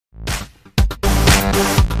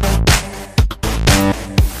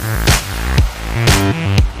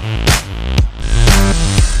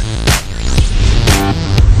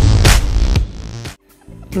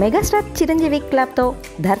Megastar Chiranjeevi క్లాప్తో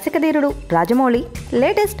దర్శకధీరుడు Rajamouli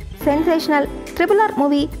latest sensational RRR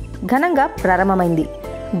movie ఘనంగా ప్రారంభమైంది.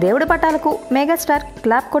 దేవుడి పటాలకు మెగాస్టార్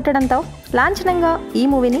క్లాప్ కొట్టడంతో లాంఛనంగా ఈ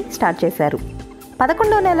మూవీని స్టార్ట్ చేశారు.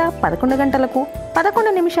 11వ నెల 11 గంటలకు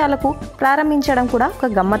 11 నిమిషాలకు ప్రారంభించడం కూడా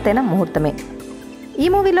ఒక గమ్మత్తైన ముహూర్తమే. ఈ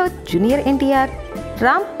మూవీలో జూనియర్ NTR,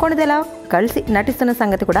 రామ్ కొణిదెల కలిసి నటిస్తున్న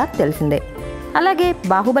సంగతి కూడా తెలిసిందే. అలాగే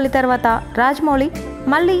బాహుబలి తర్వాత రాజమౌళి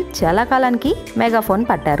మళ్ళీ చాలా కాలానికి మెగాఫోన్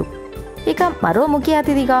పట్టారు. ఇక మరో ముఖ్య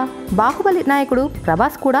అతిథిగా బాహుబలి నాయకుడు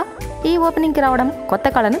ప్రభాస్ కూడా ఈ ఓపెనింగ్కి రావడం కొత్త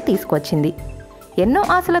కళను తీసుకొచ్చింది. ఎన్నో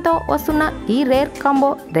ఆశలతో వస్తున్న ఈ రేర్ కాంబో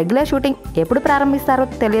రెగ్యులర్ షూటింగ్ ఎప్పుడు ప్రారంభిస్తారో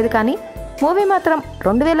తెలియదు, కానీ మూవీ మాత్రం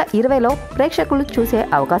 2020లో ప్రేక్షకులు చూసే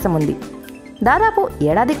అవకాశం ఉంది. దాదాపు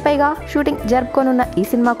ఏడాదికి పైగా షూటింగ్ జరుపుకోనున్న ఈ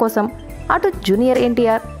సినిమా కోసం అటు జూనియర్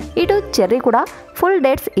NTR, ఇటు చెర్రీ కూడా ఫుల్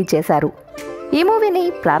డేట్స్ ఇచ్చేశారు. ఈ మూవీని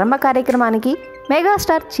ప్రారంభ కార్యక్రమానికి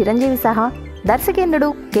మెగాస్టార్ చిరంజీవి సహా దర్శకేంద్రుడు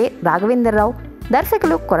K. రాఘవేంద్రరావు,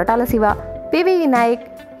 దర్శకులు Koratala Shiva, PV Vinayak,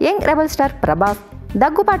 young rebel star Prabhas,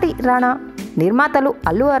 Daggubati Rana, నిర్మాతలు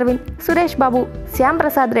అల్లు అరవింద్, సురేష్ బాబు, శ్యామ్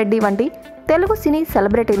ప్రసాద్ రెడ్డి వంటి తెలుగు సినీ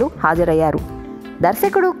సెలబ్రిటీలు హాజరయ్యారు.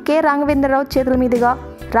 దర్శకుడు K. రాఘవేంద్రరావు చేతుల మీదుగా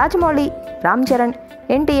రాజమౌళి, రామ్ చరణ్,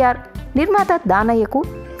 NTR, నిర్మాత దానయ్యకు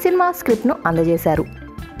సినిమా స్క్రిప్ట్ను అందజేశారు.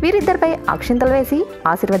 వీరిద్దరిపై అక్షింతలు వేసి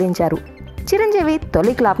ఆశీర్వదించారు. చిరంజీవి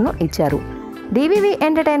తొలి క్లాప్ను ఇచ్చారు. DVV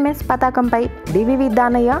ఎంటర్టైన్మెంట్స్ పతాకంపై DVV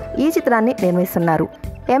దానయ్య ఈ చిత్రాన్ని నిర్మిస్తున్నారు.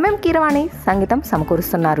 MM కీరవాణి సంగీతం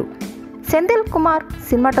సమకూరుస్తున్నారు. సెంథిల్ కుమార్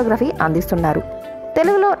సినిమాటోగ్రఫీ అందిస్తున్నారు.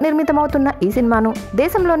 తెలుగులో నిర్మితమవుతున్న ఈ సినిమాను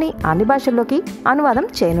దేశంలోని అన్ని భాషల్లోకి అనువాదం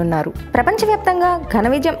చేయనున్నారు. ప్రపంచవ్యాప్తంగా ఘన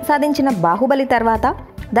విజయం సాధించిన బాహుబలి తర్వాత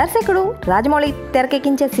దర్శకుడు రాజమౌళి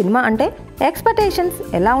తెరకెక్కించే సినిమా అంటే ఎక్స్పెక్టేషన్స్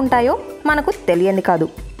ఎలా ఉంటాయో మనకు తెలియంది కాదు.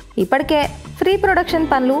 ఇప్పటికే ప్రీ ప్రొడక్షన్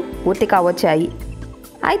పనులు పూర్తి కావచ్చాయి.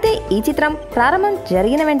 అయితే ఈ చిత్రం ప్రారంభం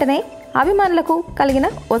జరిగిన వెంటనే అభిమానులకు కలిగిన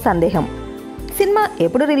ఓ సందేహం, సినిమా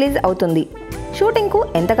ఎప్పుడు రిలీజ్ అవుతుంది, షూటింగ్కు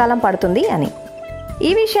ఎంతకాలం పడుతుంది అని.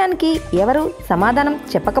 ఈ విషయానికి ఎవరు సమాధానం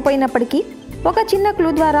చెప్పకపోయినప్పటికీ ఒక చిన్న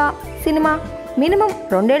క్లూ ద్వారా సినిమా మినిమం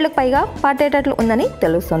 2 ఏళ్లకు పైగా పట్టేటట్లు ఉందని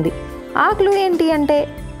తెలుస్తుంది. ఆ క్లూ ఏంటి అంటే,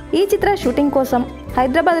 ఈ చిత్ర షూటింగ్ కోసం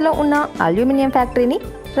హైదరాబాద్లో ఉన్న అల్యూమినియం ఫ్యాక్టరీని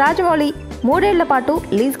రాజమౌళి 3 ఏళ్ల పాటు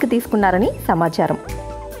లీజ్కి తీసుకున్నారని సమాచారం.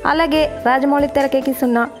 అలాగే రాజమౌళి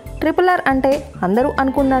తెరకెక్కిస్తున్న RRR అంటే అందరూ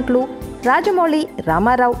అనుకున్నట్లు రాజమౌళి,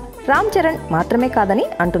 రామారావు, రామ్ చరణ్ మాత్రమే కాదని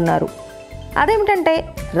అంటున్నారు. అదేమిటంటే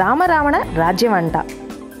రామరావణ రాజ్యం అంట.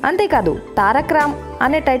 అంతేకాదు తారక్ రామ్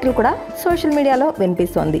అనే టైటిల్ కూడా సోషల్ మీడియాలో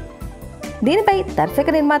వినిపిస్తోంది. దీనిపై దర్శక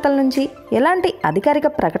నిర్మాతల నుంచి ఎలాంటి అధికారిక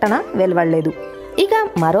ప్రకటన వెలువడలేదు. ఇక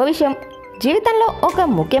మరో విషయం, జీవితంలో ఒక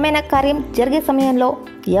ముఖ్యమైన కార్యం జరిగే సమయంలో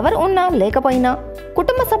ఎవరు ఉన్నా లేకపోయినా,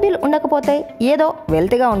 కుటుంబ సభ్యులు ఉండకపోతే ఏదో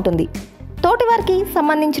వెల్తిగా ఉంటుంది. తోటివారికి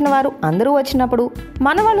సంబంధించిన వారు అందరూ వచ్చినప్పుడు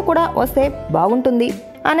మన వాళ్ళు కూడా వస్తే బాగుంటుంది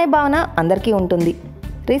అనే భావన అందరికీ ఉంటుంది.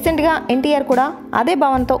 రీసెంట్గా NTR కూడా అదే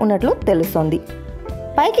భావనతో ఉన్నట్లు తెలుస్తోంది.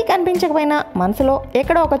 పైకి కనిపించకపోయినా మనసులో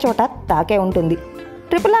ఎక్కడో ఒక చోట తాకే ఉంటుంది.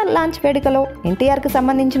 RRR లాంచ్ వేడుకలో NTRకి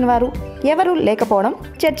సంబంధించిన వారు ఎవరూ లేకపోవడం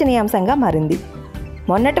చర్చనీయాంశంగా మారింది.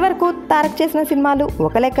 మొన్నటి వరకు తారక్ చేసిన సినిమాలు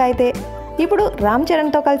ఒక లెక్క అయితే, ఇప్పుడు రామ్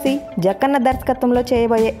చరణ్తో కలిసి జక్కన్న దర్శకత్వంలో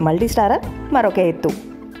చేయబోయే మల్టీస్టారర్ మరొక ఎత్తు.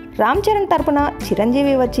 రామ్ చరణ్ తరపున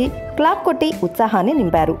చిరంజీవి వచ్చి క్లాప్ కొట్టి ఉత్సాహాన్ని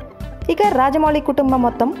నింపారు. ఇక రాజమౌళి కుటుంబం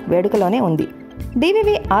మొత్తం వేడుకలోనే ఉంది. DVV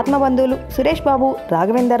ఆత్మబంధువులు సురేష్ బాబు,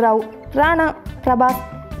 రాఘవేంద్రరావు, రాణా, ప్రభాస్,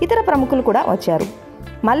 ఇతర ప్రముఖులు కూడా వచ్చారు.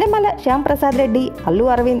 మల్లెమల్ల శ్యామ్ ప్రసాద్ రెడ్డి, అల్లు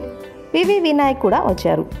అరవింద్, PV వినాయక్ కూడా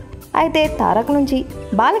వచ్చారు. అయితే తారక్ నుంచి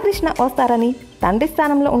బాలకృష్ణ వస్తారని, తండ్రి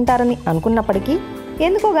స్థానంలో ఉంటారని అనుకున్నప్పటికీ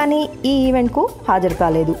ఎందుకో కానీ ఈ ఈవెంట్కు హాజరు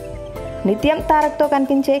కాలేదు. నిత్యం తారక్తో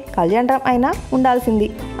కనిపించే కళ్యాణ్ రామ్ అయినా ఉండాల్సింది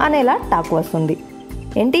అనేలా టాక్ వస్తుంది.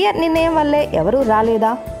 NTR నిర్ణయం వల్లే ఎవరూ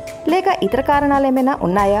రాలేదా, లేక ఇతర కారణాలు ఏమైనా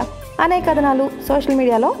ఉన్నాయా అనే కథనాలు సోషల్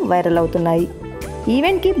మీడియాలో వైరల్ అవుతున్నాయి.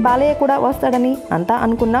 ఈవెంట్కి బాలయ్య కూడా వస్తాడని అంతా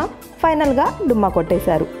అనుకున్నా ఫైనల్గా డుమ్మా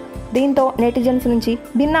కొట్టేశారు. దీంతో నెటిజన్స్ నుంచి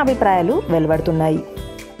భిన్నాభిప్రాయాలు వెలువడుతున్నాయి.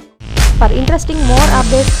 For interesting more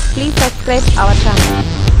updates, please subscribe our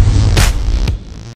channel.